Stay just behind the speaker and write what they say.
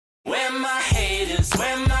my haters,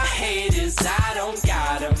 I don't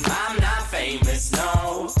got them. I'm not famous,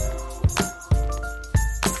 no.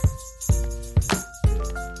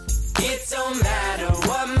 It don't matter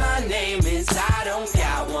what my name is, I don't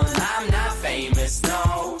got one. I'm not famous,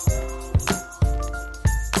 no.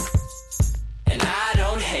 And I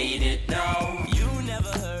don't hate it, no. You never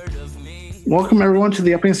heard of me. Welcome, everyone, to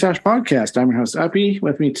the Uppy and Stash podcast. I'm your host, Uppy.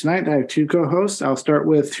 With me tonight, I have two co-hosts. I'll start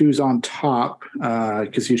with who's on top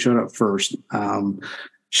because he showed up first.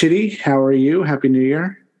 Chitty, how are you? Happy New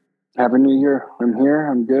Year. Happy New Year. I'm here.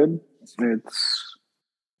 I'm good. It's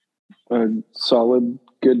a solid,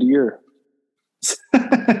 good year.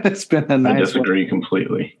 It's been a nice I disagree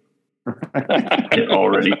completely. It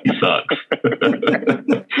already sucks.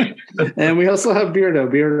 And we also have Beardo.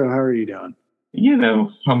 Beardo, how are you doing? You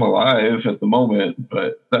know, I'm alive at the moment,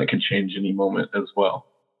 but that could change any moment as well.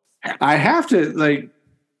 I have to,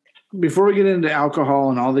 before we get into alcohol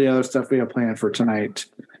and all the other stuff we have planned for tonight,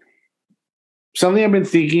 something I've been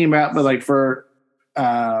thinking about, but for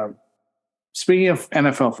speaking of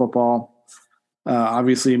NFL football,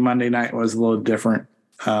 obviously Monday night was a little different.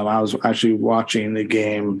 I was actually watching the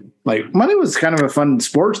game. Monday was kind of a fun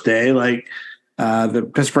sports day.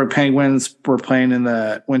 The Pittsburgh Penguins were playing in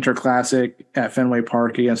the Winter Classic at Fenway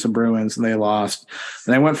Park against the Bruins, and they lost.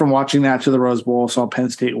 And I went from watching that to the Rose Bowl, saw Penn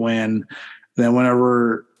State win. Then went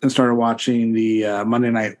over and started watching the Monday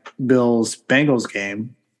night Bills-Bengals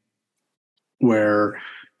game, where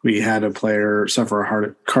we had a player suffer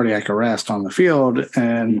a cardiac arrest on the field.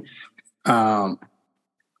 And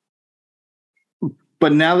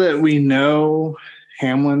but now that we know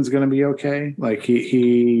Hamlin's going to be okay,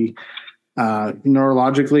 he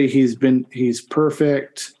neurologically he's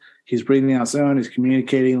perfect. He's breathing on his own. He's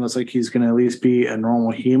communicating. Looks like he's going to at least be a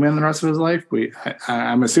normal human the rest of his life.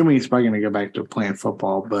 I'm assuming he's probably going to go back to playing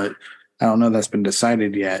football, but I don't know that's been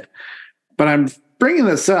decided yet. But I'm bringing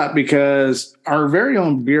this up because our very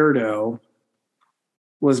own Beardo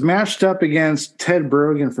was matched up against Ted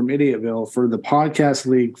Brogan from Idiotville for the Podcast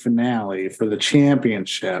League finale for the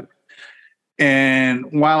championship. And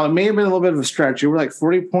while it may have been a little bit of a stretch, you were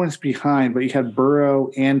 40 points behind, but you had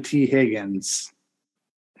Burrow and T. Higgins.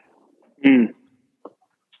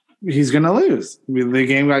 He's going to lose. The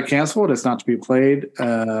game got canceled. It's not to be played.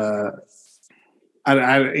 So as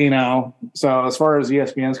far as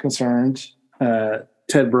ESPN is concerned,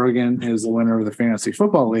 Ted Brogan is the winner of the Fantasy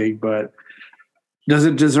Football League, but does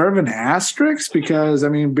it deserve an asterisk? Because,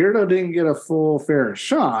 Beardo didn't get a full fair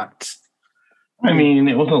shot.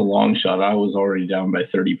 It was a long shot. I was already down by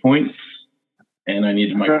 30 points, and I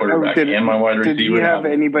needed my quarterback and my wide receiver. Did he have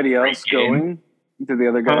anybody else going? Did the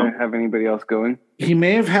other guy have anybody else going? He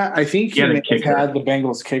may have had. I think he may have had the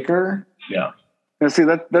Bengals kicker. Yeah. Now, see,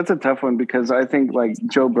 that's a tough one because I think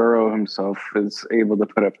Joe Burrow himself is able to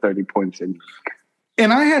put up 30 points in.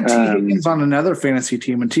 And I had T. Higgins on another fantasy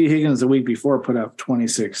team, and T. Higgins the week before put up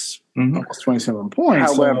almost 27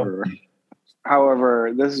 points.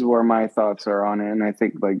 However, this is where my thoughts are on it, and I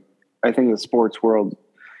think the sports world,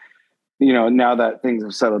 now that things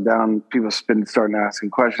have settled down, people have been starting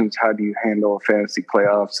asking questions. How do you handle fantasy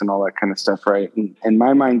playoffs and all that kind of stuff, right? And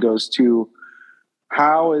my mind goes to,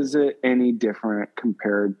 how is it any different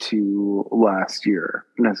compared to last year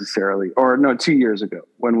necessarily, or no, 2 years ago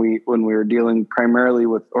when we were dealing primarily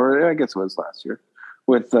with, or I guess it was last year,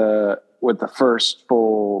 with the first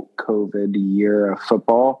full COVID year of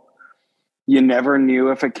football. You never knew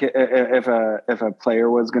if a player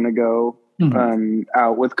was going to go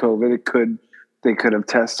out with COVID. They could have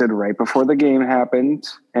tested right before the game happened,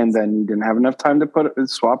 and then you didn't have enough time to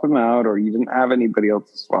swap him out, or you didn't have anybody else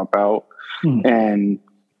to swap out. And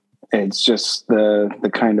it's just the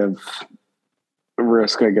kind of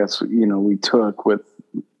risk, I guess, we took with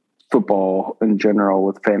football in general,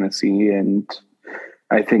 with fantasy. And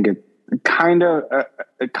I think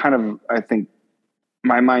I think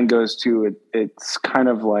my mind goes to it's kind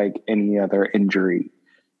of like any other injury,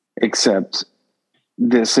 except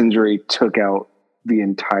this injury took out the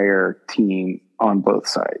entire team on both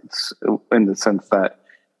sides, in the sense that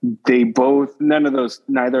any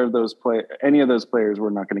of those players were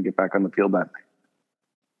not going to get back on the field that night.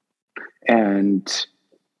 And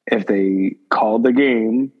if they called the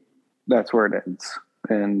game, that's where it ends.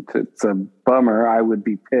 And it's a bummer. I would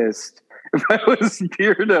be pissed if I was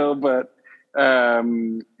Beardo, but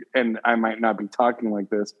and I might not be talking like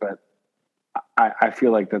this, but I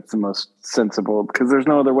feel like that's the most sensible, because there's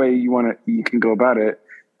no other way you can go about it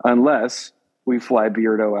unless we fly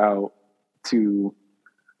Beardo out to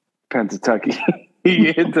Pennsylvania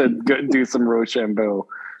to do some Rochambeau,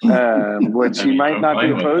 which he might not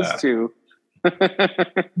be opposed to. I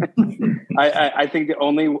think the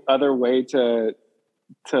only other way to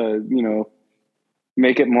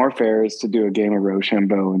make it more fair is to do a game of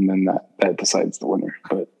Rochambeau, and then that decides the winner.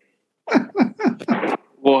 But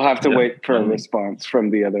we'll have to wait for a response from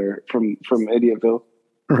from Idiotville.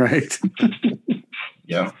 Right.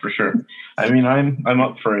 Yeah, for sure. I mean, I'm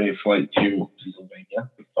up for a flight to Pennsylvania.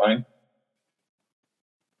 It's fine.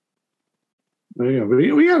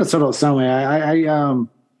 We got to settle it some way.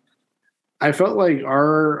 I felt like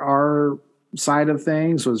our side of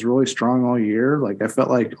things was really strong all year. Like I felt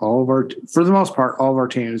like for the most part, all of our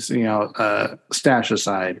teams, Stash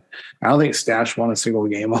aside, I don't think Stash won a single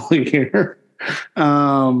game all year.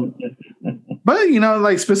 But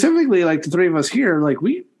like specifically, like the three of us here, like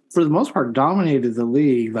we for the most part dominated the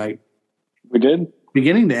league. Like we did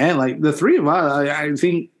beginning to end. Like the three of us, I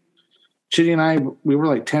think Chitty and I, we were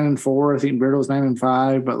like 10-4. I think Beardo was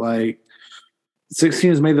 9-5, but like 6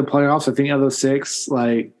 teams made the playoffs. I think of those 6,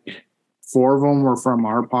 like 4 of them were from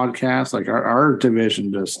our podcast. Like our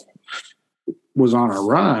division just was on a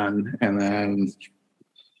run. And then,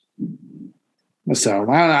 so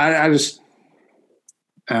I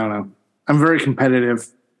don't know. I'm very competitive.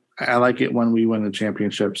 I like it when we win the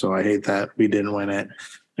championship. So I hate that we didn't win it.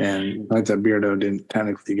 And like that Beardo didn't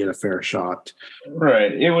technically get a fair shot.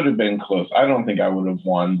 Right. It would have been close. I don't think I would have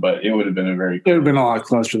won, but it would have been a very close. It would have been a lot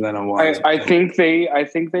closer than it was. I think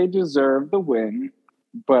they deserve the win,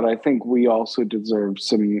 but I think we also deserve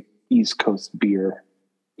some East Coast beer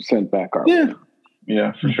sent back our way.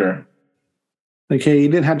 Yeah, for sure. Like, hey, you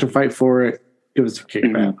didn't have to fight for it. Give us a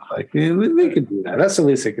kickback. Like they could do that. That's the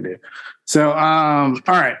least they could do. So, all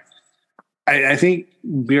right. I think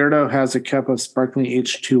Beardo has a cup of sparkling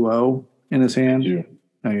H2O in his hand. Yeah.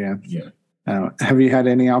 Oh yeah. Yeah. Have you had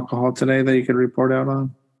any alcohol today that you could report out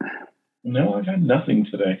on? No, I've had nothing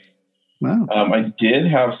today. Wow. I did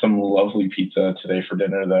have some lovely pizza today for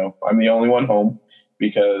dinner, though. I'm the only one home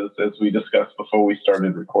because, as we discussed before we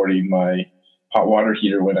started recording, my hot water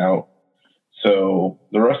heater went out. So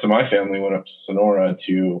the rest of my family went up to Sonora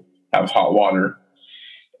to have hot water.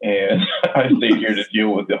 And I stayed here to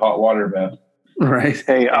deal with the hot water mess. Right.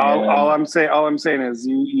 Hey, all I'm saying is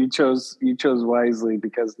you chose wisely,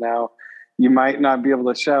 because now you might not be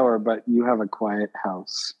able to shower, but you have a quiet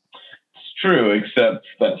house. It's true, except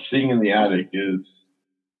that sitting in the attic is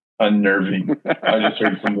unnerving. I just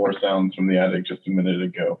heard some more sounds from the attic just a minute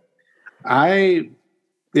ago.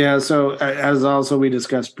 So as also we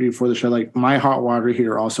discussed before the show, like my hot water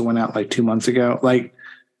heater also went out like 2 months ago. Like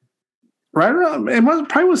right around,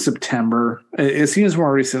 probably was September. It seems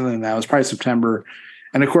more recently than that. It was probably September.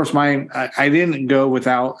 And of course, I didn't go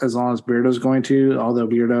without as long as Beardo's going to, although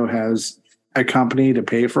Beardo has a company to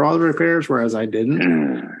pay for all the repairs, whereas I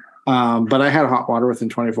didn't. But I had hot water within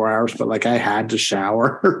 24 hours, but like I had to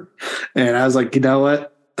shower. And I was like, you know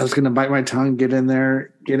what? I was going to bite my tongue, get in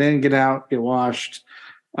there, get in, get out, get washed.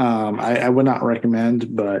 I would not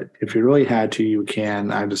recommend, but if you really had to, you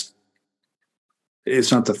can.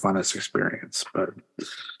 It's not the funnest experience, but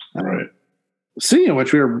Right. Seeing of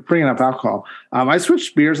which, we were bringing up alcohol. I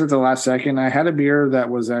switched beers at the last second. I had a beer that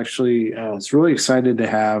was actually, I was really excited to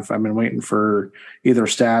have. I've been waiting for either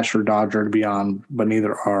Stash or Dodger to be on, but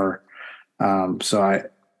neither are. So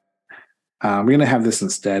I'm going to have this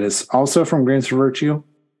instead. It's also from Grains for Virtue.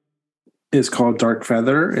 It's called Dark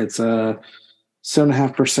Feather. It's a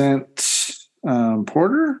 7.5%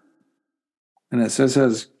 porter, and it says it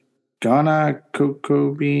has Ghana,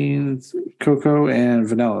 cocoa beans, cocoa, and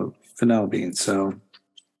vanilla beans. So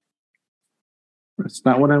it's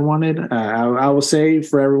not what I wanted. I will say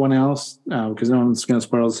for everyone else, because no one's going to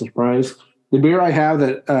spoil the surprise, the beer I have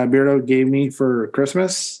that Beardo gave me for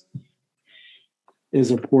Christmas is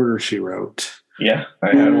a porter she wrote. Yeah,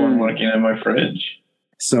 I had one working in my fridge.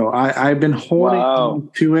 So I've been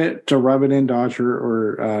holding to it to rub it in Dodger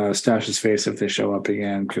or Stash's face if they show up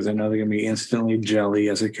again, because I know they're going to be instantly jelly,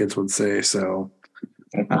 as the kids would say. So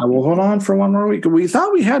I will hold on for one more week. We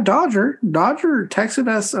thought we had Dodger. Dodger texted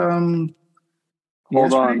us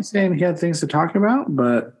yesterday saying he had things to talk about,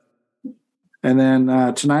 and then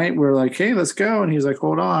tonight we're like, hey, let's go. And he's like,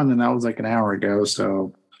 hold on. And that was like an hour ago.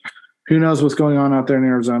 So who knows what's going on out there in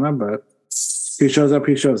Arizona, but he shows up,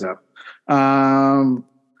 he shows up.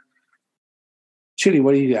 Chitty,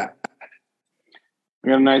 what do you got? I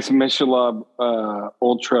got a nice Michelob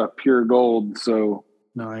Ultra Pure Gold, so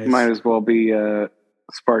nice. Might as well be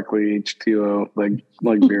sparkly H2O like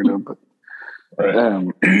Beardo. But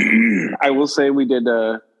I will say we did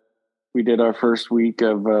our first week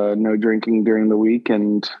of no drinking during the week,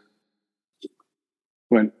 and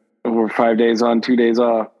went over 5 days on, 2 days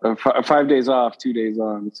off, 5 days off, 2 days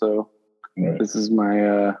on. So this is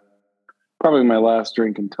my Probably my last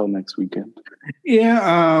drink until next weekend.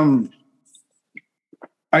 Yeah.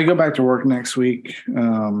 I go back to work next week,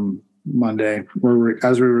 Monday.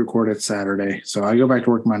 As we record it Saturday. So I go back to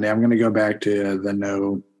work Monday. I'm going to go back to the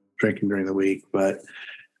no drinking during the week. But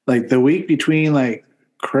like the week between like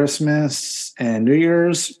Christmas and New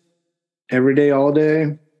Year's, every day, all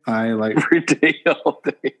day, I like Every day, all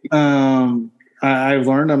day. I've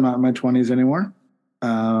learned I'm not in my 20s anymore.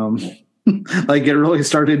 Like it really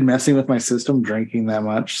started messing with my system drinking that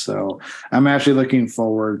much. So I'm actually looking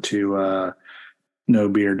forward to no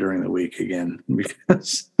beer during the week again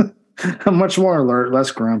because I'm much more alert,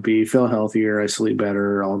 less grumpy, feel healthier, I sleep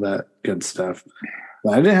better, all that good stuff.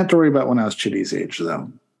 But I didn't have to worry about when I was Chitty's age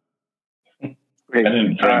though. I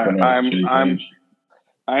didn't drink when I was Chitty's age.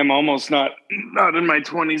 I'm almost not in my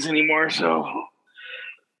 20s anymore, so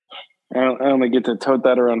I only get to tote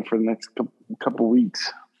that around for the next couple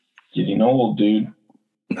weeks. Getting old, dude.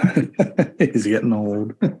 He's getting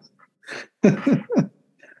old.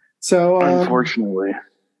 So, unfortunately,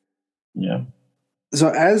 yeah. So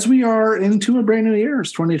as we are into a brand new year,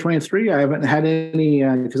 it's 2023. I haven't had any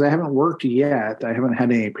because I haven't worked yet. I haven't had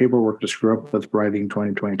any paperwork to screw up with writing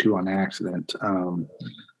 2022 on accident.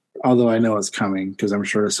 Although I know it's coming because I'm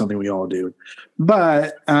sure it's something we all do.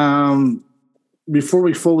 But before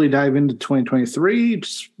we fully dive into 2023,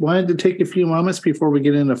 just wanted to take a few moments before we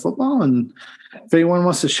get into football. And if anyone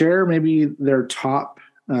wants to share maybe their top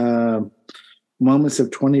moments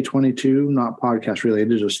of 2022, not podcast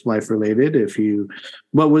related, just life related.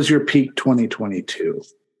 What was your peak 2022?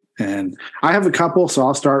 And I have a couple, so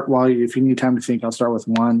I'll start if you need time to think, I'll start with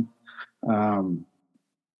one. It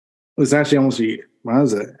was actually almost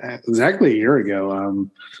exactly a year ago.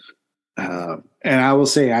 And I will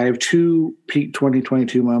say I have two peak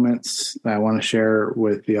 2022 moments that I want to share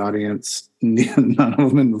with the audience. None of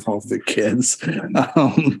them involve the kids.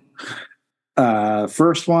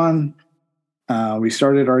 First one, we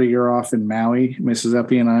started our year off in Maui, Mrs.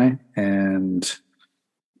 Uppy and I, and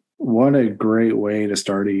what a great way to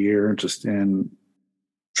start a year, just in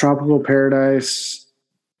tropical paradise.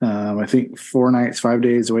 I think 4 nights, 5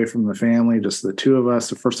 days away from the family, just the two of us.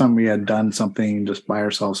 The first time we had done something just by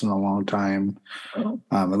ourselves in a long time,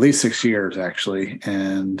 at least 6 years actually.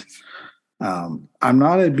 And I'm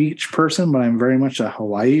not a beach person, but I'm very much a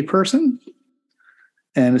Hawaii person.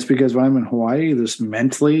 And it's because when I'm in Hawaii, just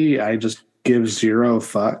mentally, I just give zero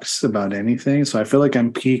fucks about anything. So I feel like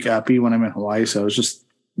I'm peak uppy when I'm in Hawaii. So it's just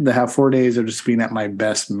to have 4 days of just being at my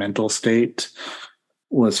best mental state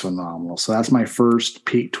was phenomenal. So that's my first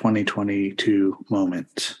peak 2022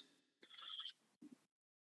 moment.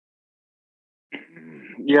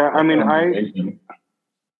 Yeah, I mean,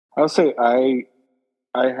 I'll say I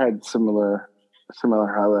had similar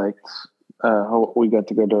highlights. We got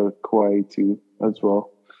to go to Kauai too as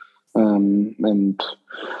well, and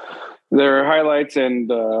there are highlights,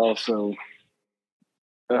 and also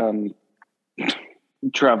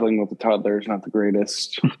traveling with a toddler is not the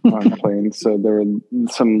greatest on planes, so there were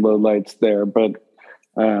some low lights there. But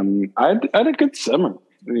I had a good summer.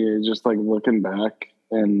 Just like looking back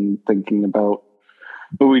and thinking about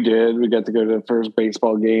what we did. We got to go to the first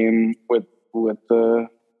baseball game with the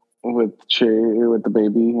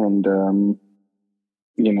baby, and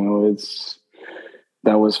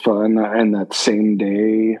that was fun. And that same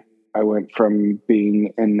day, I went from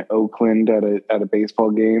being in Oakland at a baseball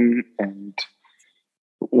game and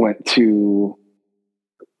went to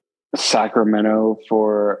Sacramento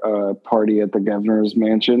for a party at the governor's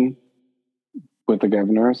mansion with the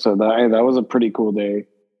governor. So that was a pretty cool day.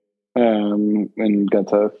 And got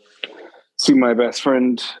to see my best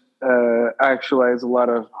friend actualize a lot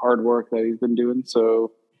of hard work that he's been doing.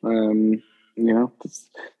 So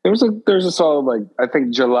there's a solid, I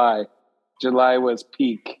think July was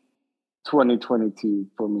peak 2022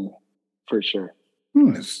 for me, for sure.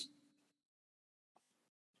 Nice.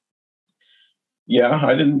 Yeah,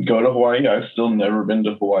 I didn't go to Hawaii. I've still never been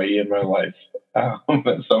to Hawaii in my life. At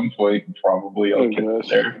some point, probably I'll get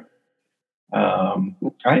there.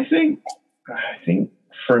 I think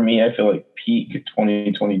for me, I feel like peak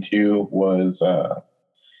 2022 was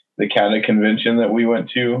the CATA convention that we went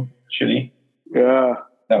to, Chitty. Yeah.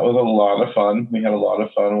 That was a lot of fun. We had a lot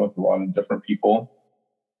of fun with a lot of different people.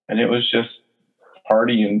 And it was just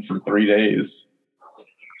partying for 3 days.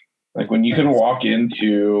 Like when you can walk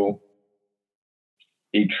into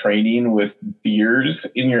a training with beers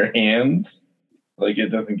in your hands, like it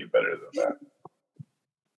doesn't get better than that.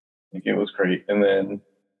 Like it was great. And then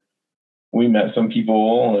we met some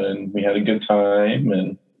people and we had a good time,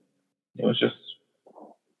 and it was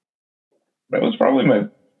probably my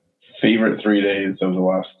favorite 3 days of the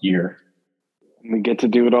last year. We get to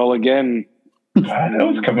do it all again I know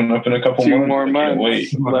it's coming up in a couple Two months. more I can't months.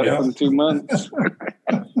 wait. Less Yeah. than 2 months.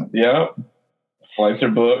 Yeah. Flights are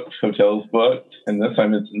booked, hotels booked, and this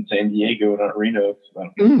time it's in San Diego, not Reno.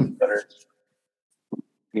 So that's better.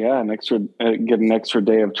 Yeah, get an extra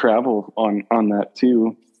day of travel on that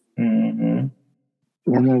too. Mm-hmm.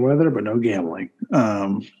 Warmer weather, but no gambling.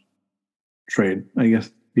 Trade, I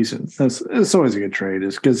guess, decent. It's always a good trade.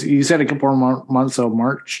 Is because you said a couple more months of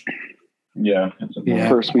March. Yeah. Yeah,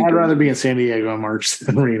 First I'd weekend. rather be in San Diego in March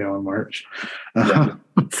than Reno in March,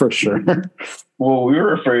 for sure. Well, we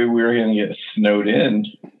were afraid we were going to get snowed in.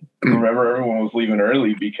 Remember, everyone was leaving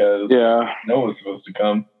early because snow was supposed to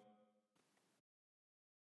come.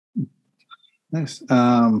 Nice.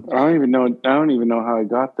 I don't even know how I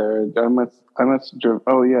got there. I must have drove.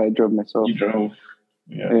 Oh yeah, I drove myself. You drove.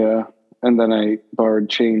 Yeah. And then I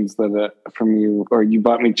borrowed chains from you, or you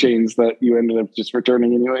bought me chains that you ended up just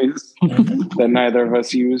returning anyways, that neither of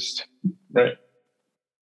us used. Right.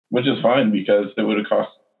 Which is fine because it would have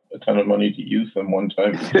cost a ton of money to use them one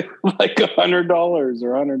time. Like $100 or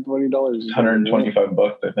 $120.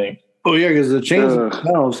 $125, I think. Oh yeah, because the chains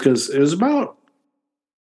themselves. Because it was about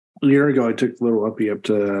a year ago. I took little Uppy up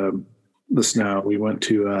to the snow. We went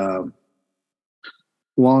to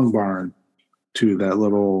Long Barn to that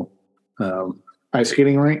little ice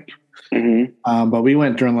skating rink. Mm-hmm. But we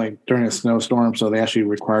went during a snowstorm, so they actually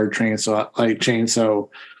required chains. So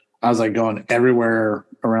I was like going everywhere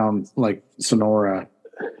around like Sonora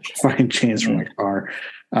to find chains for my car.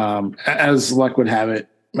 As luck would have it,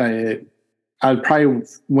 I probably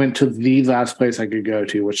went to the last place I could go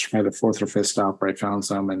to, which is probably the fourth or fifth stop where I found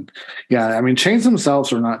some. And yeah, I mean, chains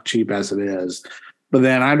themselves are not cheap as it is, but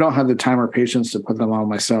then I don't have the time or patience to put them on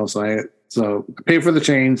myself. So I paid for the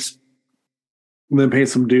chains, then paid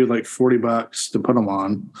some dude like $40 to put them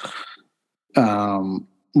on.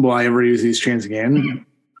 Will I ever use these chains again?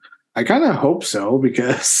 I kind of hope so,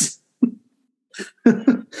 because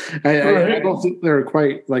I don't think they're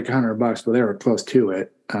quite like $100, but they were close to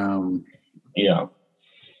it. Yeah.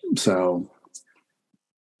 So.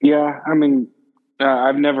 Yeah, I mean,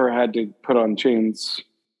 I've never had to put on chains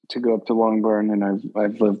to go up to Long Barn, and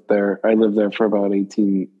I've lived there. I lived there for about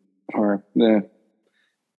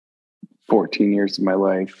 14 years of my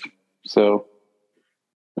life. So,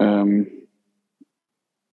 you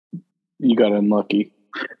got unlucky.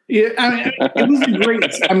 Yeah, I mean, it was great.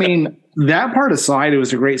 I mean, that part aside, it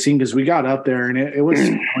was a great scene because we got up there and it was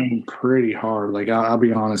snowing pretty hard. Like I'll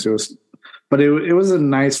be honest, it was a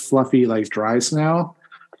nice fluffy like dry snow,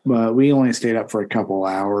 but we only stayed up for a couple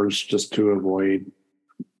hours just to avoid,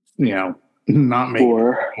 not making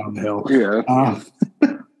it down the hill. Yeah.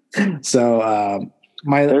 So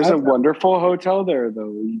there's a wonderful hotel there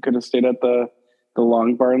though. You could have stayed at the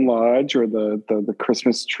Long Barn Lodge or the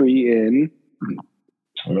Christmas Tree Inn.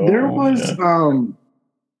 There was, had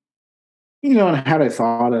I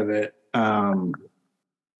thought of it,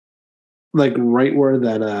 like right where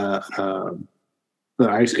that the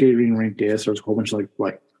ice skating rink is, there's a whole bunch of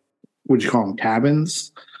like what'd you call them,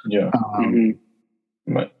 cabins? Yeah.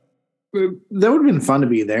 That would have been fun to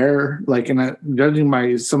be there. Like, and judging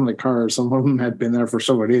by some of the cars, some of them had been there for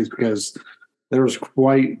several days because there was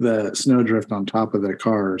quite the snowdrift on top of their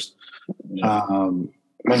cars. Yeah.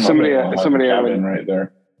 Somebody right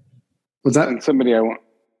there. Was that somebody I want?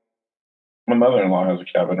 My mother-in-law has a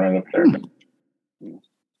cabin right up there.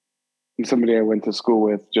 Somebody I went to school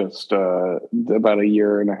with just about a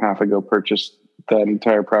year and a half ago purchased that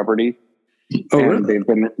entire property. Oh, and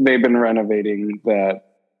really? They've been renovating that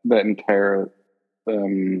entire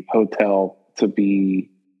hotel to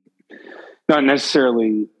be not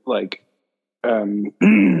necessarily like they're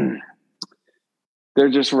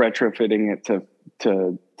just retrofitting it to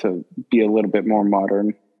be a little bit more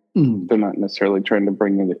modern. They're not necessarily trying to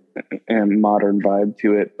bring a modern vibe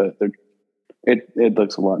to it, but it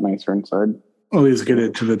looks a lot nicer inside. At least get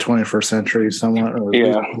it to the 21st century somewhat, or at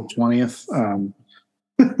least the 20th.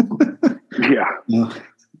 Yeah.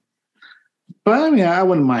 But I mean, I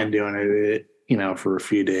wouldn't mind doing it, for a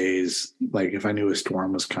few days, like if I knew a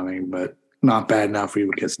storm was coming, but not bad enough we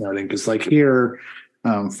would get snowed in. Because like here,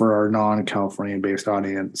 for our non-California based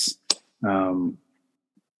audience,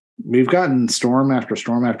 we've gotten storm after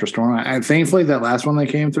storm after storm. I thankfully that last one that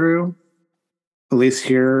came through, at least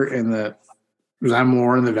here because I'm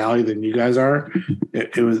more in the valley than you guys are.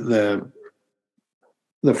 It was the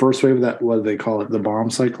first wave that, what do they call it, the bomb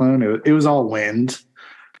cyclone. It was all wind.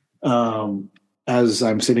 As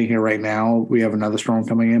I'm sitting here right now, we have another storm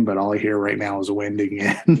coming in, but all I hear right now is wind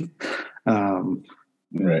again.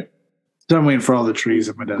 Right. So I'm waiting for all the trees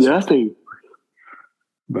in my desk. Nothing.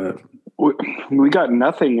 But we got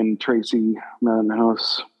nothing in Tracy Mountain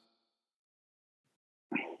House.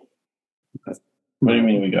 What do you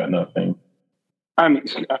mean we got nothing? I mean,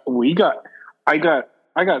 I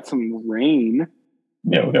got some rain.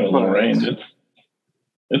 Yeah, we got a little rain.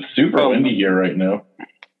 It's super windy here right now.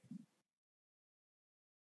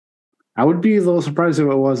 I would be a little surprised if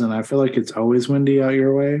it wasn't. I feel like it's always windy out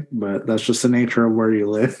your way, but that's just the nature of where you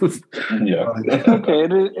live. Yeah. Okay,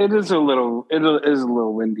 it is a little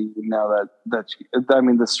windy now that I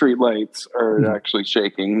mean the street lights are actually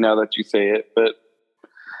shaking now that you say it, but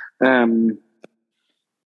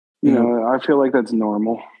you know, I feel like that's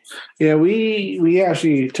normal. Yeah, we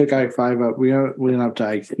actually took I-5 up. We went up to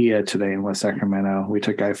IKEA today in West Sacramento. We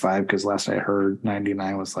took I-5 because last I heard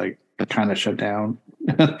 99 was like kind of shut down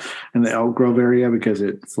in the Elk Grove area because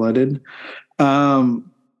it flooded.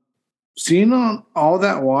 Seeing on all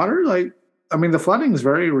that water, like, I mean, the flooding is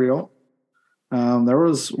very real. There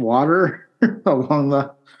was water along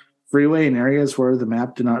the freeway in areas where the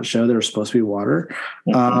map did not show there was supposed to be water.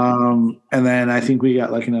 And then I think we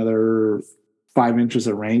got like another 5 inches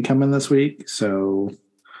of rain coming this week. So,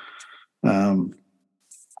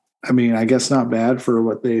 I mean, I guess not bad for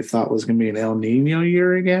what they thought was going to be an El Nino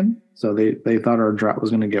year again. So they thought our drought was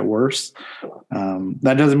going to get worse.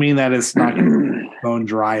 That doesn't mean that it's not going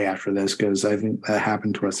dry after this, because I think that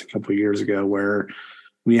happened to us a couple of years ago where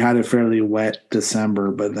we had a fairly wet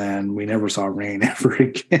December, but then we never saw rain ever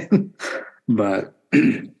again. But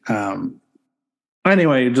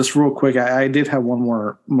anyway, just real quick, I did have one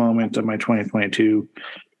more moment of my 2022.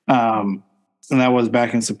 And that was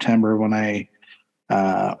back in September when I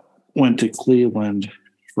went to Cleveland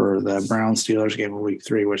for the Browns-Steelers game of week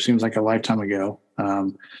 3, which seems like a lifetime ago.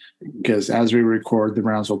 Because as we record, the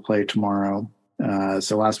Browns will play tomorrow.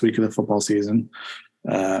 So last week of the football season.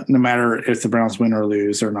 No matter if the Browns win or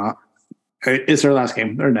lose or not, it's their last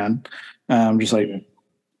game. They're done. Just like, you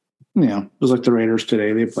know, just like the Raiders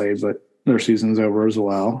today, they played, but their season's over as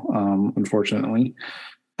well, unfortunately.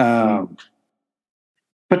 But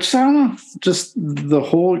just, I don't know, just the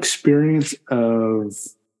whole experience of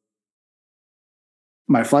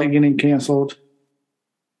my flight getting canceled.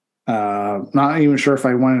 Not even sure if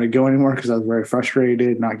I wanted to go anymore because I was very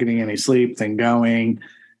frustrated, not getting any sleep, then going.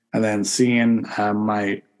 And then seeing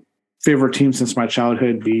my favorite team since my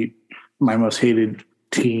childhood beat my most hated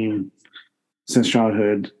team since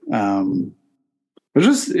childhood. It was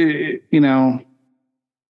just, it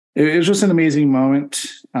was just an amazing moment.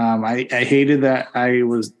 I hated that I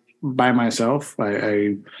was by myself.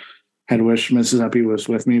 I had wished Mrs. Uppy was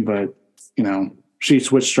with me, but, you know, she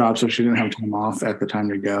switched jobs, so she didn't have time off at the time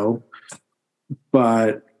to go.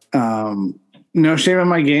 But, no shame in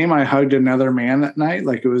my game. I hugged another man that night.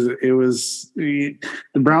 Like it was the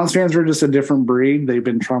Browns fans are just a different breed. They've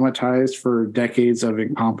been traumatized for decades of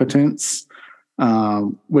incompetence,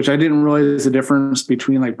 which I didn't realize the difference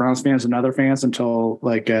between like Browns fans and other fans until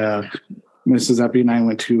like Mrs. Uppy and I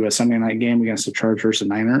went to a Sunday night game against the Chargers and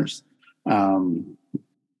Niners.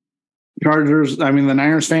 Chargers, I mean, the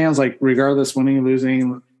Niners fans, like regardless winning,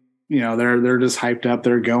 losing, you know, they're just hyped up.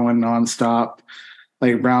 They're going nonstop.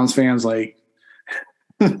 Like Browns fans, like,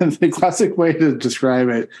 the classic way to describe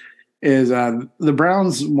it is the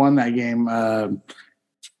Browns won that game. God,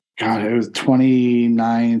 it was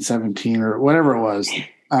 29-17 or whatever it was.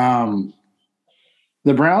 The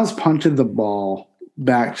Browns punted the ball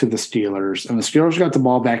back to the Steelers, and the Steelers got the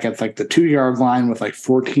ball back at like the 2-yard line with like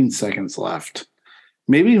 14 seconds left,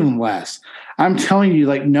 maybe even less. I'm telling you,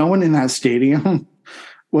 like no one in that stadium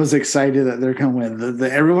was excited that they're going to win.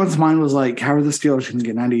 Everyone's mind was like, how are the Steelers going to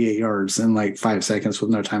get 98 yards in like 5 seconds with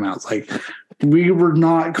no timeouts? Like, we were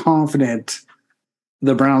not confident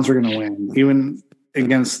the Browns were going to win, even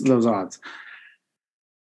against those odds.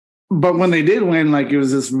 But when they did win, like, it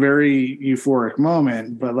was this very euphoric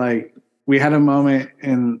moment. But, like, we had a moment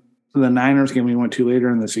in the Niners game we went to later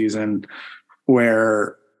in the season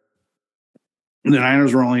where the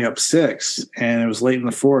Niners were only up 6, and it was late in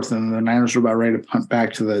the 4th, and the Niners were about ready to punt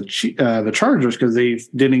back to the Chargers because they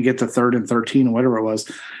didn't get to 3rd and 13 or whatever it was.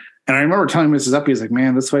 And I remember telling Mrs. Uppy, he's like,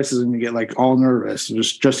 man, this place is going to get like all nervous.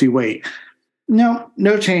 Just you wait. No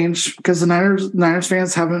change, because the Niners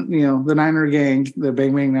fans haven't, you know, the Niner gang, the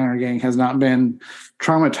Bang Bang Niner gang has not been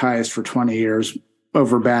traumatized for 20 years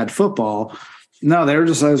over bad football. No, they were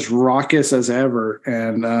just as raucous as ever.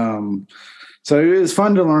 And, so it was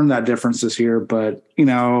fun to learn that difference this year, but, you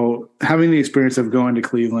know, having the experience of going to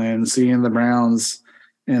Cleveland, seeing the Browns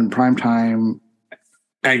in primetime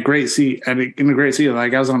in a great seat,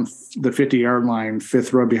 like I was on the 50-yard line,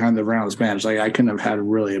 5th row behind the Browns bench. Like I couldn't have had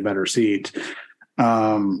really a better seat.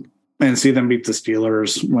 And see them beat the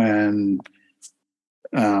Steelers when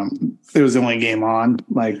it was the only game on.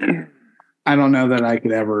 Like, I don't know that I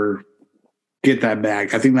could ever get that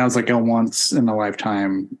back. I think that was like a once in a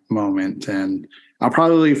lifetime moment, and I'll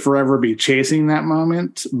probably forever be chasing that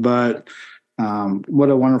moment. But what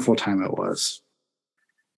a wonderful time it was.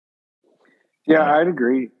 Yeah, I'd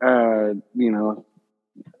agree. I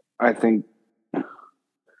think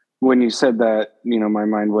when you said that, my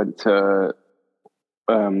mind went to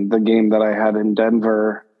the game that I had in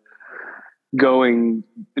Denver. Being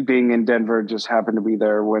in Denver, just happened to be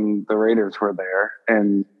there when the Raiders were there,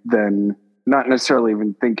 and then not necessarily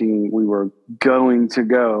even thinking we were going to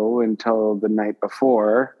go until the night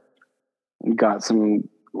before, and got some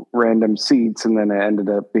random seats, and then it ended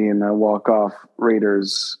up being a walk-off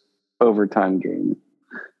Raiders overtime game.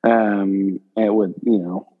 And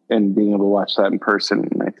and being able to watch that in person,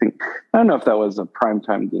 and I don't know if that was a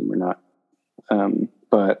primetime game or not,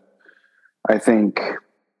 but I think,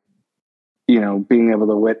 being able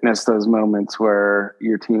to witness those moments where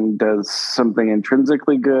your team does something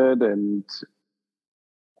intrinsically good, and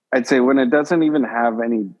I'd say when it doesn't even have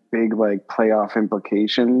any big like playoff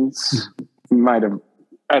implications, might have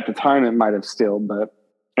at the time, it might have still, but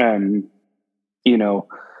I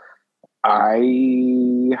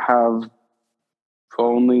have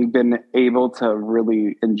only been able to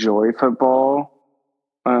really enjoy football,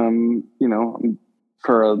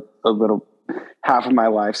 for a little half of my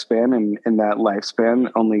lifespan. And in that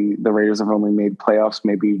lifespan, the Raiders have only made playoffs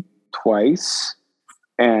maybe twice.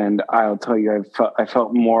 And I'll tell you, I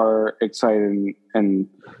felt more excited and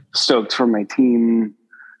stoked for my team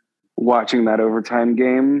watching that overtime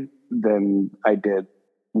game than I did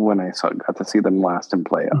when I got to see them last in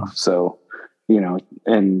playoffs. So,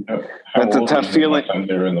 and that's a tough feeling. Time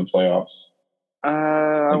they were in the playoffs.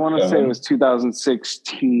 I want to say it was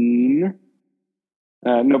 2016.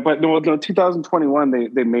 No, 2021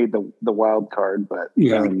 they made the wild card, but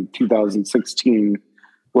 2016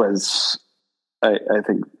 was I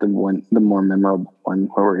think the more memorable one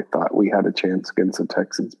where we thought we had a chance against the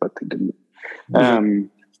Texans, but they didn't. That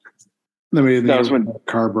was when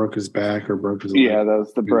Carr broke his back or broke his leg. Yeah, that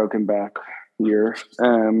was the broken back year.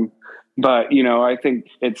 But I think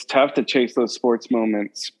it's tough to chase those sports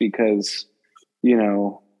moments because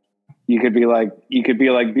you could be like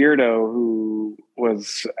Beardo, who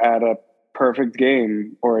was at a perfect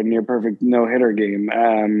game or a near perfect no-hitter game,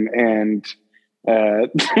 and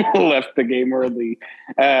left the game early.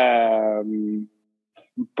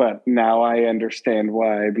 But now I understand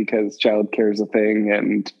why, because childcare is a thing.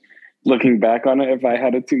 And looking back on it, if I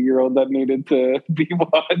had a 2-year-old that needed to be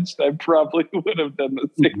watched, I probably would have done the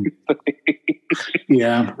same thing.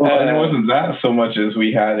 Yeah. Well, and it wasn't that so much as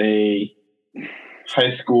we had a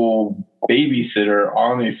high school babysitter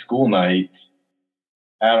on a school night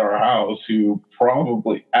at our house who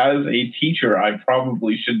probably, as a teacher, I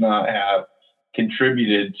probably should not have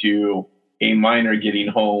contributed to a minor getting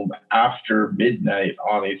home after midnight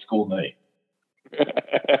on a school night.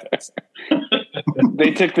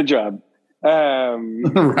 They took the job.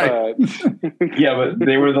 Right. Yeah, but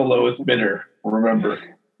they were the lowest bidder, remember.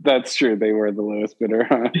 That's true. They were the lowest bidder.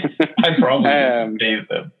 I probably saved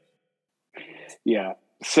them. Yeah.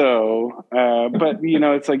 So, but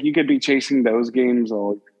it's like you could be chasing those games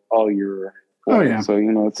all year. Oh yeah. So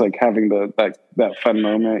it's like having that fun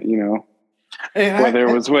moment. Whether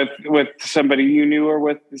it was with somebody you knew or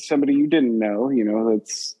with somebody you didn't know.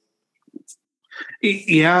 That's.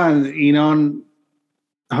 Yeah, and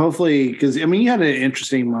hopefully, because you had an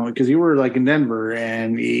interesting moment because you were like in Denver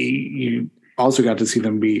and you also got to see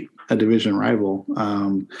them beat a division rival.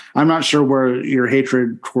 I'm not sure where your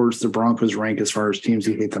hatred towards the Broncos rank as far as teams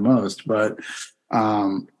you hate the most, but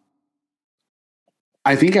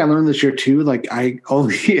I think I learned this year too. Like I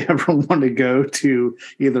only ever want to go to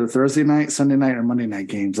either Thursday night, Sunday night, or Monday night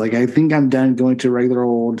games. Like I think I'm done going to regular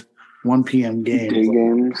old 1 p.m. games. Day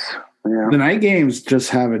games. Yeah. The night games just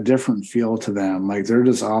have a different feel to them. Like they're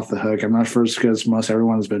just off the hook. I'm not sure it's because most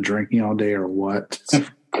everyone's been drinking all day or what.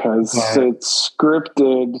 Because it's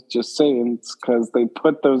scripted. Just saying, it's because they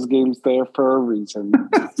put those games there for a reason.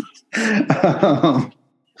 And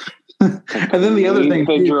then the other thing,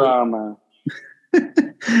 the drama.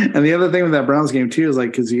 And the other thing with that Browns game too is like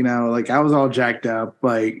because like I was all jacked up.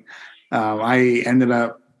 Like I ended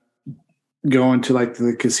up going to like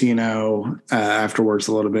the casino afterwards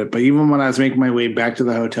a little bit. But even when I was making my way back to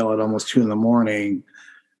the hotel at almost 2 a.m,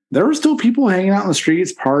 there were still people hanging out in the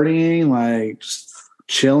streets, partying, like just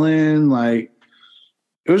chilling. Like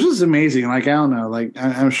it was just amazing. Like, I don't know, like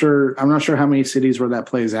I'm not sure how many cities where that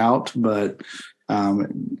plays out, but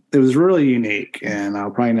it was really unique and I'll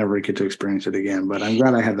probably never get to experience it again, but I'm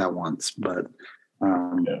glad I had that once. But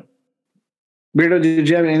yeah. Beardo, did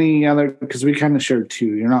you have any other? Because we kind of shared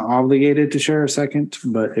 2. You're not obligated to share a second,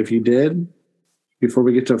 but if you did, before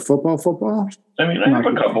we get to football? I mean, I have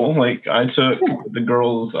a couple. Like, I took the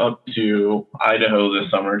girls up to Idaho this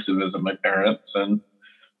summer to visit my parents, and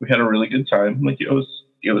we had a really good time. Like, it was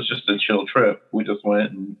just a chill trip. We just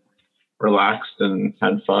went and relaxed and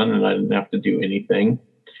had fun, and I didn't have to do anything.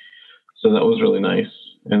 So that was really nice.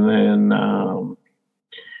 And then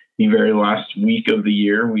the very last week of the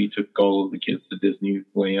year, we took all of the kids to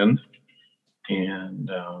Disneyland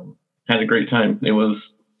and had a great time. It was,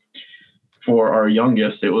 for our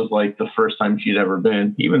youngest, it was like the first time she'd ever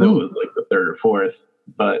been, even though it was like the third or fourth.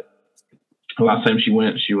 But the last time she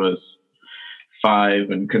went, she was 5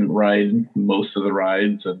 and couldn't ride most of the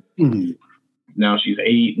rides. And now she's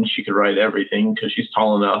 8 and she could ride everything because she's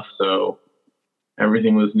tall enough. So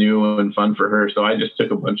everything was new and fun for her. So I just took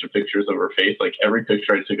a bunch of pictures of her face. Like, every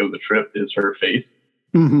picture I took of the trip is her face.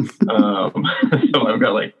 So I've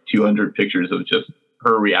got like 200 pictures of just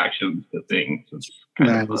her reactions to things. It's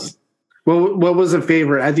kind of fun. Well, what was a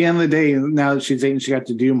favorite at the end of the day? Now that she's 8 and she got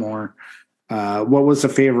to do more, what was the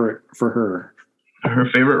favorite for her? Her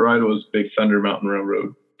favorite ride was Big Thunder Mountain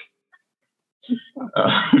Railroad.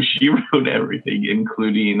 She rode everything,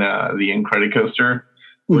 including the Incredicoaster,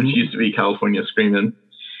 which used to be California Screamin'.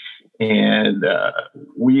 And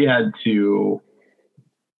we had to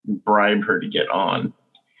bribe her to get on.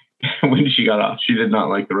 When she got off, she did not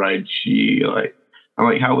like the ride. I'm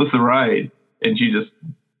like, how was the ride? And she just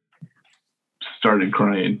started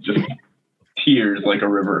crying, just tears like a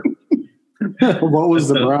river. What was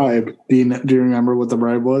the bribe? Do you remember what the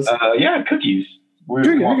bribe was? Yeah, cookies.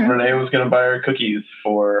 Renee was going to buy her cookies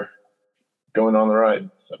for going on the ride.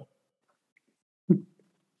 So.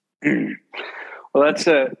 Well, that's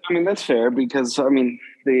fair because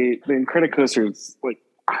the Incredicoaster is like,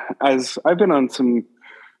 as I've been on some,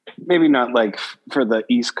 maybe not like for the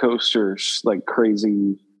East Coasters, like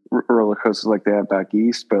crazy roller coasters like they have back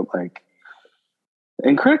east, but like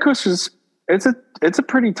Incredicoasters, it's a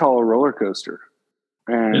pretty tall roller coaster,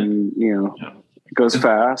 and it goes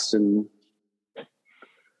fast, and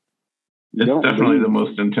it's definitely the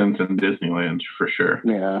most intense in Disneyland for sure.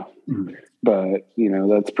 Yeah, but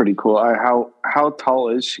that's pretty cool. How tall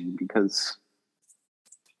is she? Because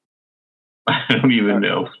I don't even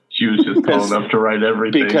know. She was just tall enough to ride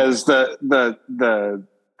everything. Because the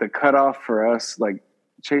cutoff for us, like,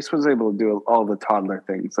 Chase was able to do all the toddler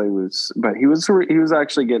things. But he was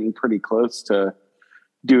actually getting pretty close to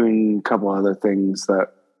doing a couple other things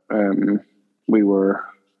that we were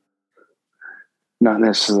not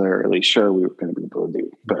necessarily sure we were going to be able to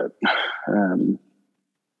do. But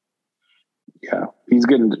yeah,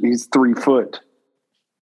 he's 3 foot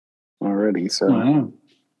already. So wow.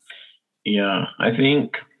 Yeah, I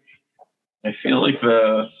feel like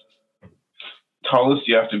the tallest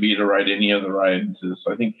you have to be to ride any of the rides is,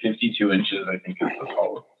 I think, 52 inches, I think, is the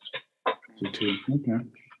tallest. 52. Okay.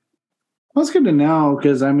 Well, it's good to know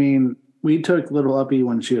because, we took little Uppy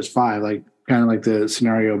when she was 5, like kind of like the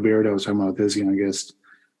scenario Beardo was talking about with his youngest.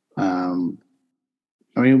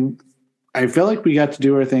 I feel like we got to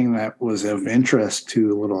do everything that was of interest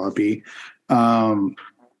to little Uppy. And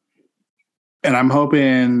I'm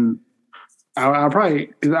hoping I'll probably,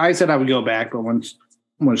 because I said I would go back, but when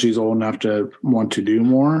she's old enough to want to do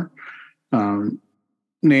more,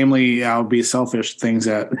 namely, I'll be selfish things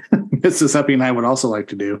that Mrs. Uppy and I would also like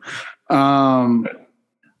to do.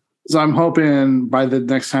 So I'm hoping by the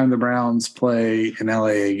next time the Browns play in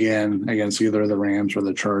LA again against either the Rams or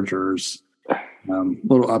the Chargers,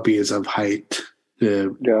 little Uppy is of height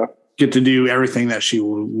to get to do everything that she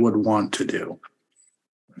would want to do.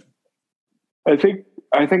 I think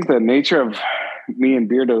the nature of me and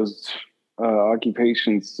Beardo's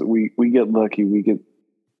occupations, we get lucky. We get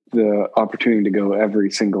the opportunity to go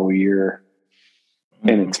every single year,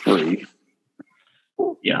 and it's free.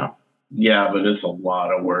 Yeah, but it's a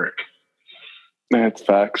lot of work. That's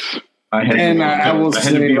facts. I had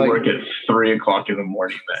to be at work at 3:00 in the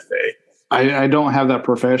morning that day. I don't have that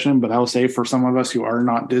profession, but I will say for some of us who are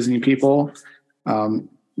not Disney people,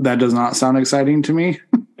 that does not sound exciting to me.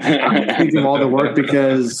 Think of all the work,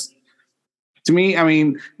 because to me,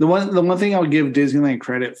 the one thing I'll give Disneyland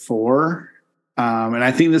credit for, and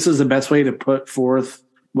I think this is the best way to put forth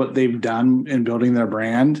what they've done in building their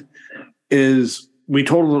brand, is we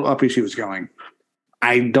told Little Uppy she was going.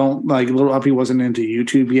 I don't like Little Uppy wasn't into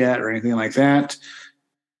YouTube yet or anything like that.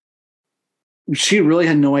 She really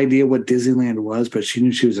had no idea what Disneyland was, but she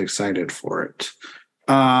knew she was excited for it.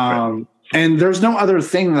 And there's no other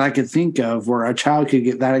thing that I could think of where a child could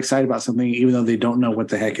get that excited about something, even though they don't know what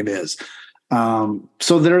the heck it is.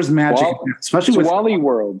 So there's magic, especially with Wally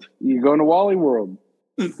World. You're going to Wally World.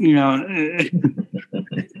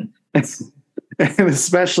 It's And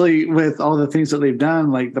especially with all the things that they've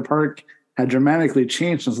done, like the park had dramatically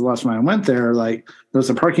changed since the last time I went there. Like there's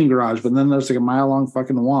a parking garage, but then there's like a mile long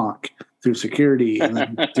fucking walk through security and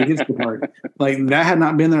then to get to the park. Like that had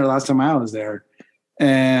not been there last time I was there.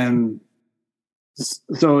 And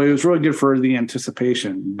so it was really good for the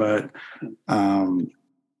anticipation, but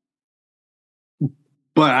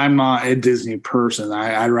I'm not a Disney person.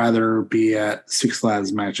 I'd rather be at Six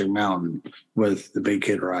Flags Magic Mountain with the big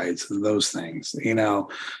kid rides and those things. You know,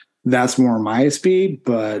 that's more my speed.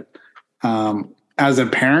 But as a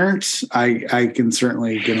parent, I can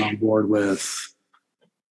certainly get on board with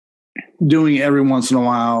doing it every once in a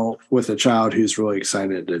while with a child who's really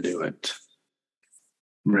excited to do it.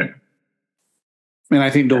 Right. And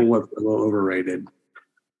I think Dole Whip's a little overrated.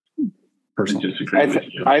 Personally,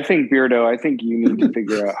 I think Beardo. I think you need to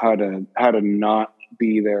figure out how to not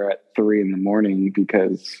be there at 3 a.m.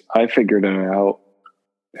 because I figured it out,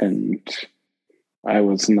 and I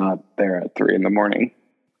was not there at 3 a.m.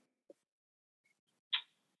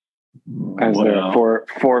 I was there at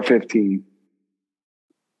 4:15.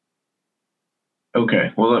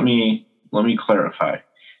 Okay, well let me clarify.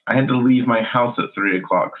 I had to leave my house at 3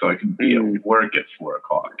 o'clock so I could be at work at 4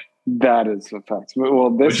 o'clock. That is a fact.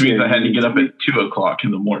 Well, which means I had to get up at 2 o'clock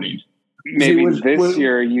in the morning. Maybe this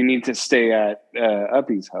year you need to stay at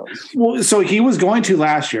Uppy's house. Well, so he was going to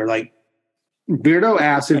last year. Like Beardo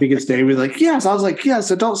asked if he could stay. We were like, yes. I was like,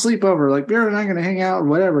 yes. Adult sleepover. Like Beardo and I are going to hang out,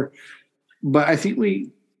 whatever. But I think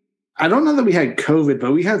I don't know that we had COVID,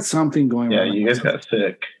 but we had something going on. Yeah, you guys got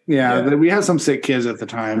sick. Yeah, we had some sick kids at the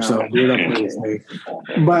time, so Beardo couldn't stay.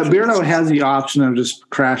 But Beardo has the option of just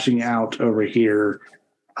crashing out over here.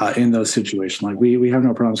 In those situations, like we have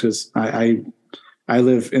no problems because I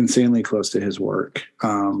live insanely close to his work,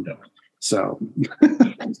 so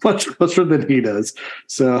much closer than he does.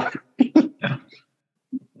 So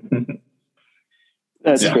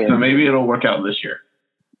that's fair. So maybe it'll work out this year.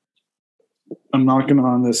 I'm knocking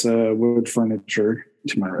on this wood furniture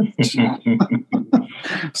to my right.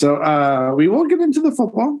 So we will get into the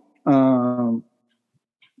football.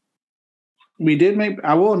 We did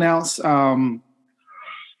I will announce.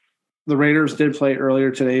 The Raiders did play earlier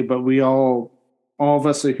today, but we all of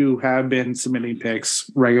us who have been submitting picks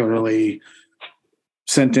regularly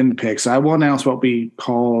sent in picks. I will announce what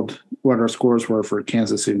our scores were for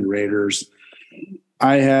Kansas City Raiders.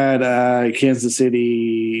 I had Kansas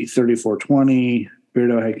City 34-20.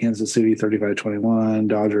 Beardo had Kansas City 35-21.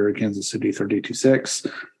 Dodger Kansas City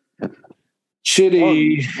 32-6.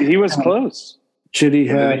 Chitty. He was close. Chitty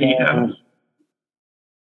had...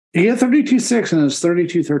 He had 32-6 and it was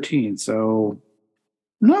 32-13, so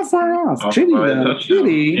not far off.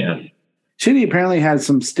 Chitty apparently had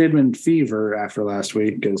some Stidman fever after last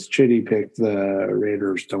week because Chitty picked the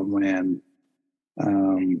Raiders to win.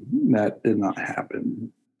 That did not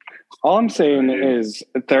happen. All I'm saying is,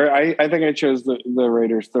 I think I chose the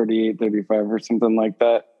Raiders 38-35 or something like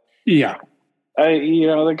that. Yeah.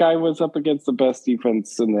 The guy was up against the best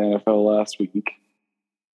defense in the NFL last week.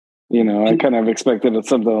 I kind of expected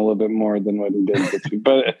something a little bit more than what he did this week.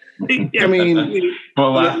 But I mean,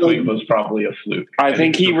 last week was probably a fluke. I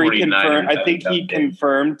think he reconfirmed. I think he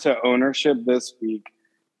confirmed to ownership this week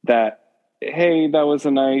that, hey, that was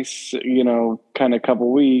a nice, kind of couple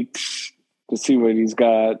weeks to see what he's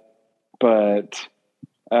got, but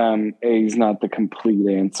he's not the complete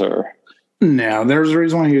answer. No, there's a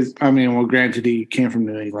reason why he was. I mean, well, granted, he came from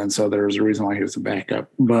New England, so there's a reason why he was a backup,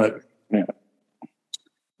 but yeah.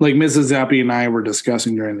 Like Mrs. Zappi and I were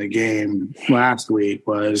discussing during the game last week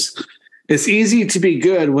was it's easy to be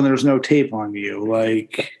good when there's no tape on you.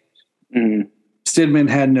 Like Stidman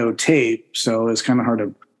had no tape, so it's kind of hard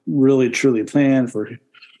to really truly plan for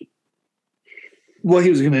what he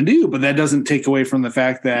was going to do. But that doesn't take away from the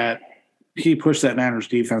fact that he pushed that Niners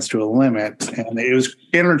defense to a limit. And it was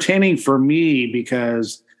entertaining for me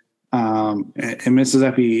because and Mrs.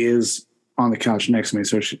 Zappi is on the couch next to me,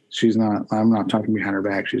 so she's not. I'm not talking behind her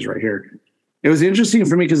back. She's right here. It was interesting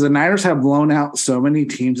for me because the Niners have blown out so many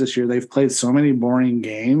teams this year. They've played so many boring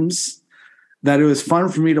games that it was fun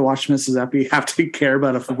for me to watch Mrs. Epi have to care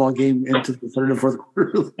about a football game into the third and fourth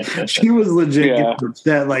quarter. She was legit getting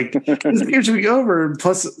upset. Like this game should be over.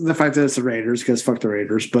 Plus the fact that it's the Raiders, because fuck the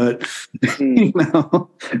Raiders. But it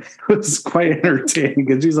was quite entertaining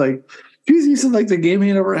because she's like. She's used to like the game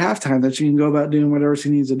being over at halftime that she can go about doing whatever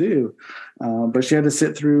she needs to do. But she had to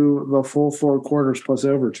sit through the full 4 quarters plus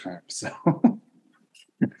overtime. So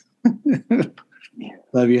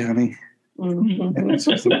love you, honey. All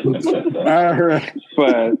right.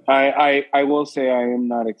 But I will say I am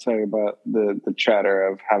not excited about the chatter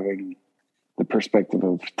of having the perspective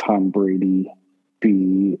of Tom Brady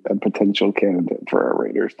be a potential candidate for our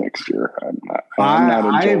Raiders next year. I'm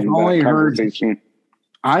not enjoying that conversation.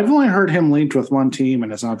 I've only heard him linked with one team,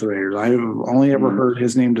 and it's not the Raiders. I've only ever heard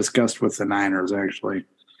his name discussed with the Niners, actually.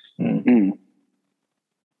 Mm.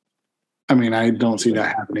 I mean, I don't see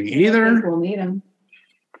that happening either. We'll need him.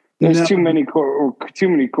 There's too many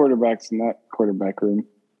quarterbacks in that quarterback room.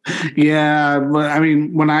 Yeah, but I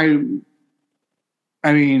mean, when I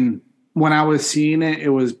was seeing it, it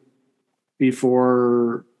was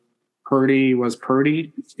before Purdy was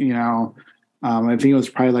Purdy. You know, I think it was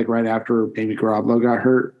probably like right after maybe Garoppolo got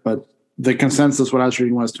hurt. But the consensus, what I was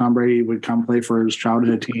reading, was Tom Brady would come play for his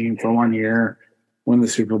childhood team for 1 year, win the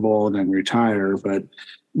Super Bowl, and then retire. But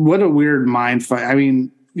what a weird mind fight. I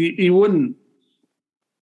mean, you wouldn't.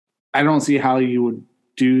 I don't see how you would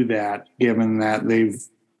do that, given that they've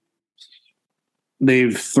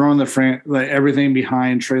thrown everything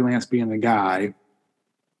behind Trey Lance being the guy.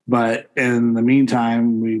 But in the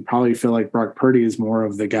meantime, we probably feel like Brock Purdy is more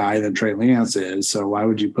of the guy than Trey Lance is. So why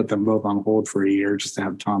would you put them both on hold for a year just to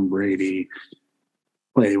have Tom Brady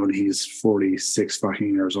play when he's 46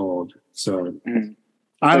 fucking years old? So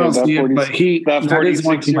I don't see it, but that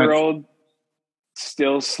 46-year-old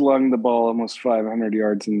still slung the ball almost 500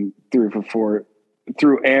 yards and threw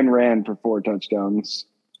and ran for 4 touchdowns.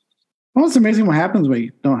 Well, it's amazing what happens when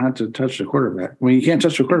you don't have to touch the quarterback. When you can't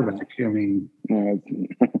touch the quarterback, I mean,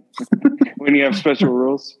 when you have special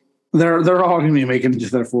rules, they're all going to be making it to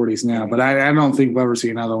their 40s now. But I don't think we'll ever see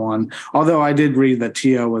another one. Although I did read that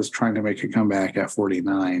T.O. was trying to make a comeback at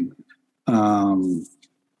 49. But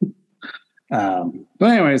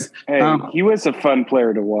anyways, hey, he was a fun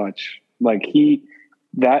player to watch. Like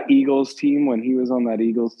that Eagles team, when he was on that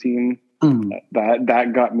Eagles team,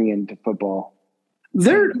 that got me into football.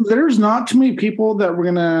 There's not too many people that we're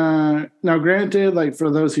gonna now. Granted, like for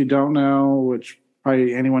those who don't know, which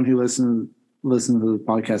probably anyone who listens to the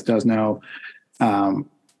podcast does know,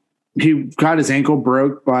 he got his ankle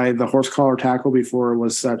broke by the horse collar tackle before it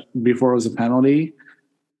was a penalty,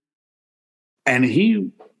 and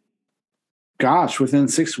he, within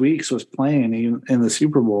 6 weeks was playing in the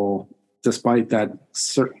Super Bowl despite the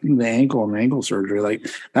ankle surgery. Like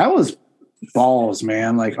that was balls,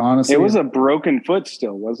 man. Like honestly, it was a broken foot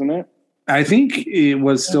still, wasn't it? I think it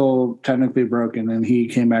was still technically broken, and he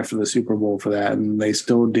came back for the Super Bowl for that, and they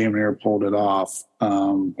still damn near pulled it off.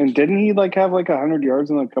 And didn't he have 100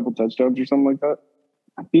 yards and a couple touchdowns or something like that?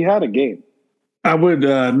 He had a game. I would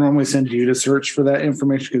normally send you to search for that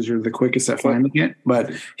information because you're the quickest at finding it.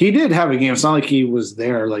 But he did have a game. It's not like he was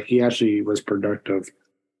there. Like he actually was productive.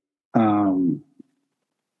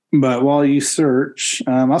 But while you search,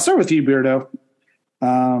 I'll start with you, Beardo.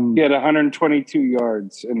 He had 122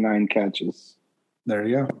 yards and 9 catches. There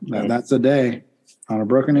you go. That's a day on a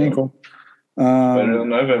broken ankle. Better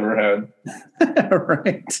than I've ever had.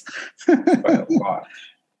 Right. By a lot.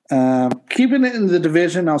 Keeping it in the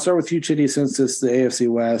division, I'll start with you, Chitty, since it's the AFC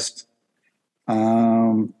West.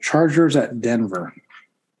 Chargers at Denver.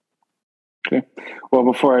 Okay. Well,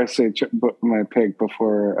 before I say my pick, it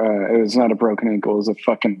was not a broken ankle; it was a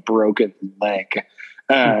fucking broken leg.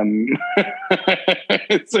 So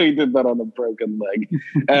he did that on a broken leg.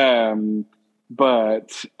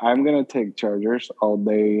 But I'm gonna take Chargers all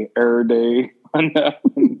day, every day on that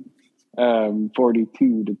one.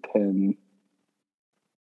 42-10.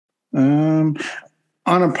 On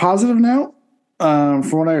a positive note,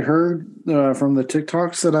 from what I heard from the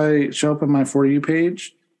TikToks that I show up on my For You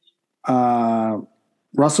page,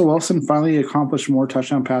 Russell Wilson finally accomplished more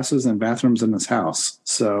touchdown passes than bathrooms in his house.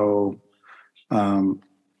 So it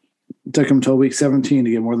took him till week 17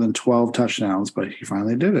 to get more than 12 touchdowns, but he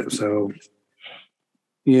finally did it. So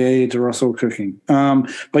yay to Russell cooking.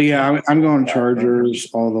 But yeah, I'm going Chargers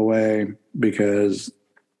all the way because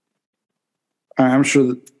I'm sure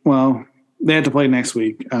that, they have to play next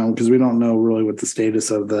week because we don't know really what the status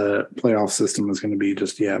of the playoff system is going to be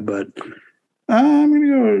just yet. But I'm going to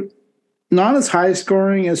go not as high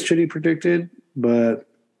scoring as Chitty predicted, but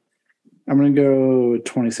I'm going to go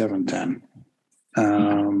 27-10.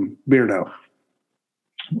 Beardo.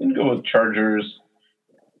 I'm going to go with Chargers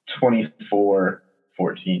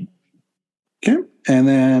 24-14. Okay. And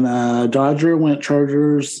then Dodger went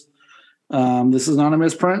Chargers. This is not a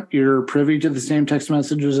misprint. You're privy to the same text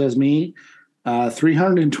messages as me.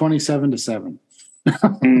 327-7.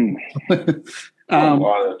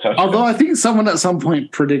 Although I think someone at some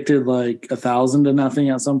point predicted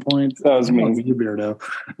 1,000-0 at some point. That was me. You, Beardo.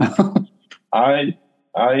 I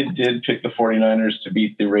did pick the 49ers to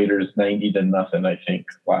beat the Raiders 90-0, I think,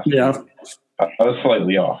 last week. I was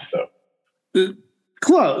slightly off, though.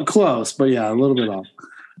 Close, but yeah, a little bit off.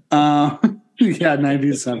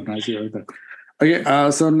 97. I see it right Okay,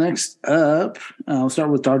 so next up, I'll start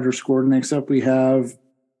with Dodger score. Next up, we have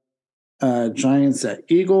Giants at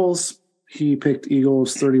Eagles. He picked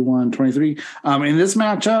Eagles 31-23. In this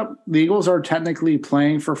matchup, the Eagles are technically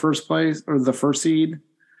playing for first place or the first seed.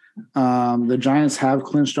 The Giants have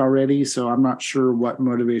clinched already, so I'm not sure what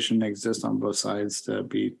motivation exists on both sides to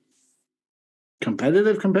be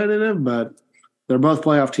competitive, but they're both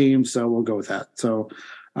playoff teams, so we'll go with that. So,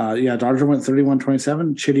 Dodger went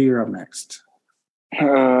 31-27. Chitty, you're up next.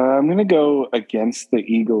 I'm going to go against the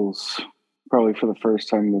Eagles probably for the first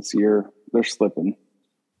time this year. They're slipping.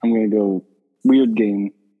 I'm going to go weird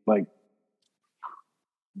game, like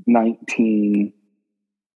 19-18.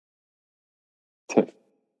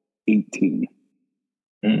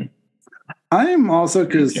 I'm also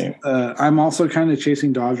I'm also kind of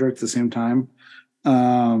chasing Dodger at the same time.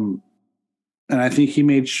 And I think he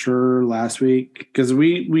made sure last week because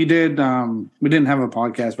we didn't have a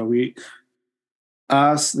podcast, but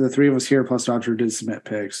the three of us here plus Dodger did submit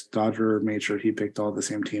picks. Dodger made sure he picked all the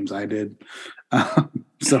same teams I did.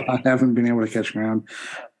 So I haven't been able to catch ground.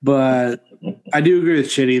 But I do agree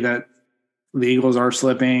with Chitty that the Eagles are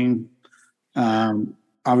slipping.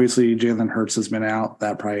 Obviously, Jalen Hurts has been out.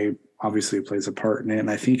 That probably obviously plays a part in it. And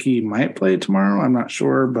I think he might play tomorrow. I'm not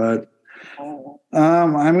sure, but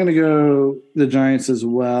I'm going to go the Giants as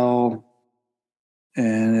well.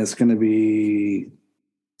 And it's going to be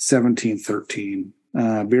 17-13.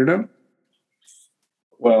 Beardo?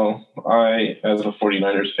 Well, I, as a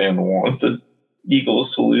 49ers fan, want the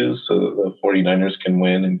Eagles to lose so that the 49ers can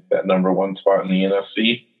win in that number one spot in the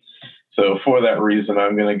NFC. So for that reason,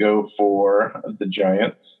 I'm going to go for the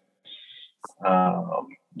Giants.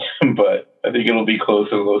 But I think it'll be close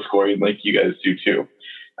and low scoring like you guys do too.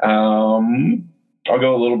 I'll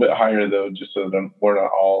go a little bit higher, though, just so that we're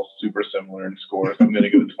not all super similar in scores. I'm going to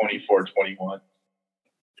go 24-21.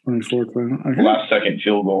 24-21. Okay. Last second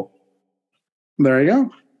field goal. There you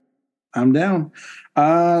go. I'm down.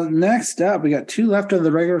 Next up, we got two left of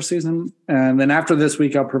the regular season. And then after this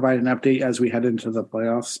week, I'll provide an update as we head into the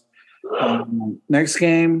playoffs. Next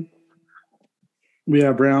game, we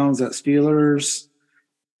have Browns at Steelers.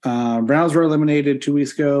 Browns were eliminated 2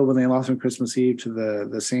 weeks ago when they lost on Christmas Eve to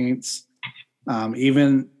the Saints.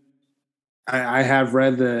 I have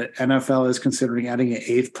read the NFL is considering adding an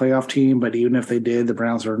 8th playoff team, but even if they did, the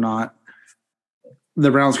Browns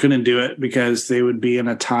couldn't do it because they would be in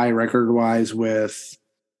a tie record-wise with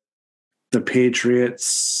the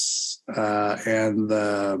Patriots and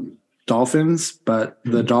the Dolphins, but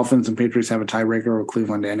the Dolphins and Patriots have a tiebreaker with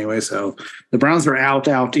Cleveland anyway, so the Browns are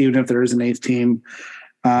out even if there is an 8th team.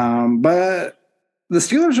 But the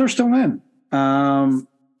Steelers are still in.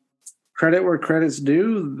 Credit where credit's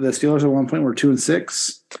due. The Steelers at one point were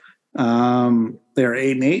 2-6. They're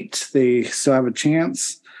 8-8. They still have a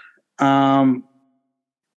chance. I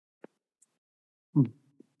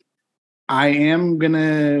am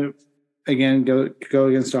gonna again go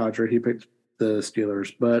against Dodger. He picked the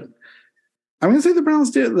Steelers, but I'm gonna say the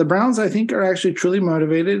Browns did. The Browns, I think, are actually truly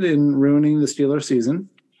motivated in ruining the Steelers season.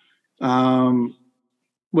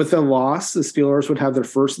 With a loss, the Steelers would have their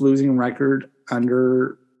first losing record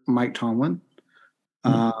under Mike Tomlin.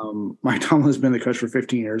 Mike Tomlin has been the coach for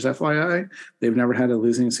 15 years, FYI. They've never had a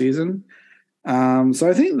losing season. So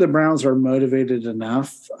I think the Browns are motivated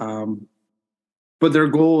enough. But their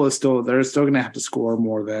goal is they're still going to have to score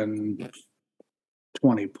more than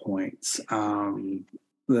 20 points.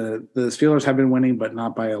 The Steelers have been winning, but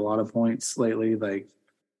not by a lot of points lately. Like,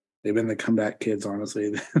 they've been the comeback kids,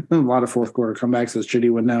 honestly. A lot of fourth quarter comebacks, as Chitty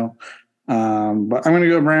would know. But I'm going to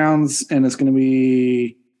go Browns, and it's going to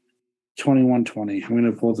be 21-20. I'm going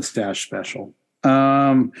to pull the stash special.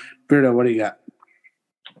 Beardo, what do you got?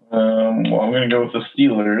 Well, I'm going to go with the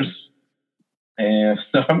Steelers, and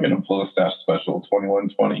I'm going to pull the stash special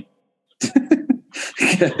 21-20.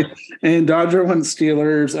 Okay. And Dodger went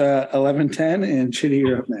Steelers 11-10, and Chitty,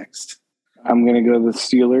 you're up next. I'm going to go the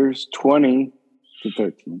Steelers 20-13.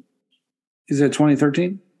 Is it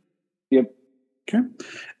 2013? Yep. Okay.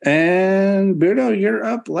 And Beardo, you're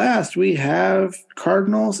up last. We have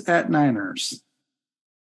Cardinals at Niners.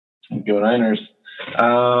 Go Niners.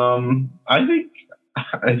 I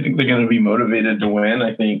think they're going to be motivated to win.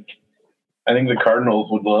 I think the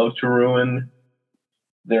Cardinals would love to ruin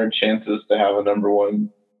their chances to have a number one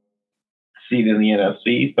seed in the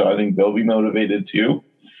NFC. So I think they'll be motivated too.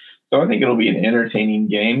 So I think it'll be an entertaining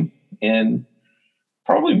game and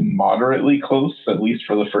probably moderately close, at least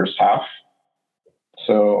for the first half.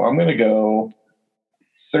 So I'm going to go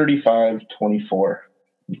 35-24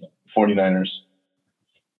 49ers.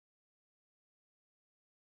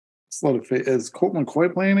 Is Colt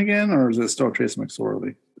McCoy playing again, or is it still Trace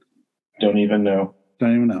McSorley? Don't even know.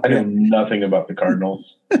 Don't even know. I know nothing about the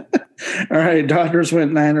Cardinals. All right. Dodgers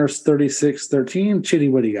went Niners 36-13. Chitty,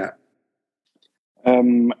 what do you got?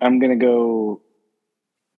 I'm going to go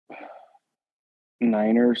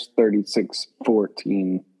Niners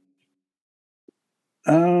 36-14.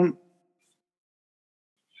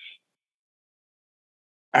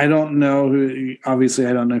 I don't know who. Obviously,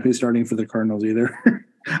 I don't know who's starting for the Cardinals either.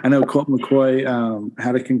 I know Colt McCoy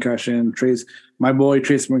had a concussion. My boy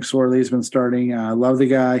Trace McSorley's been starting. I love the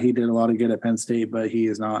guy. He did a lot of good at Penn State, but he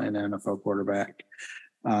is not an NFL quarterback.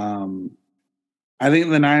 I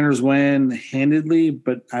think the Niners win handedly,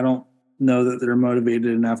 but I don't know that they're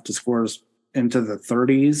motivated enough to score into the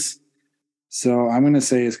 30s. So I'm going to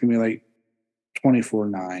say it's going to be like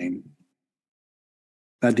 24-9.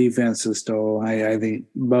 That defense is still, I think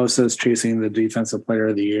Bosa's chasing the defensive player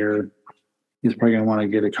of the year. He's probably going to want to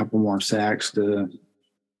get a couple more sacks to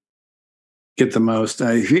get the most.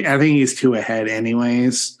 I think he's 2 ahead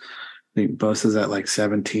anyways. I think Bosa's at like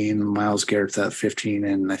 17, Myles Garrett's at 15,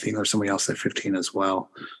 and I think there's somebody else at 15 as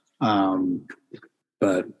well.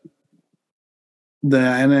 But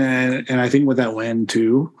and I think with that win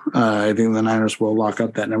too, I think the Niners will lock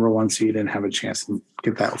up that number 1 seed and have a chance to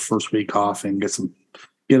get that first week off and get a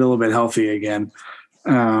little bit healthy again.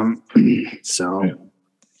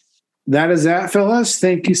 That is that, fellas.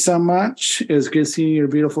 Thank you so much. It was good seeing your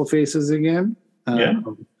beautiful faces again.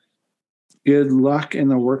 Good luck in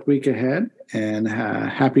the work week ahead, and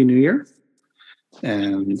Happy New Year.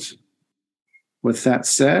 And with that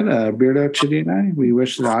said, Beardo, Chitty, and I, we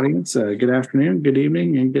wish the audience a good afternoon, good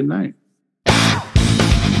evening, and good night.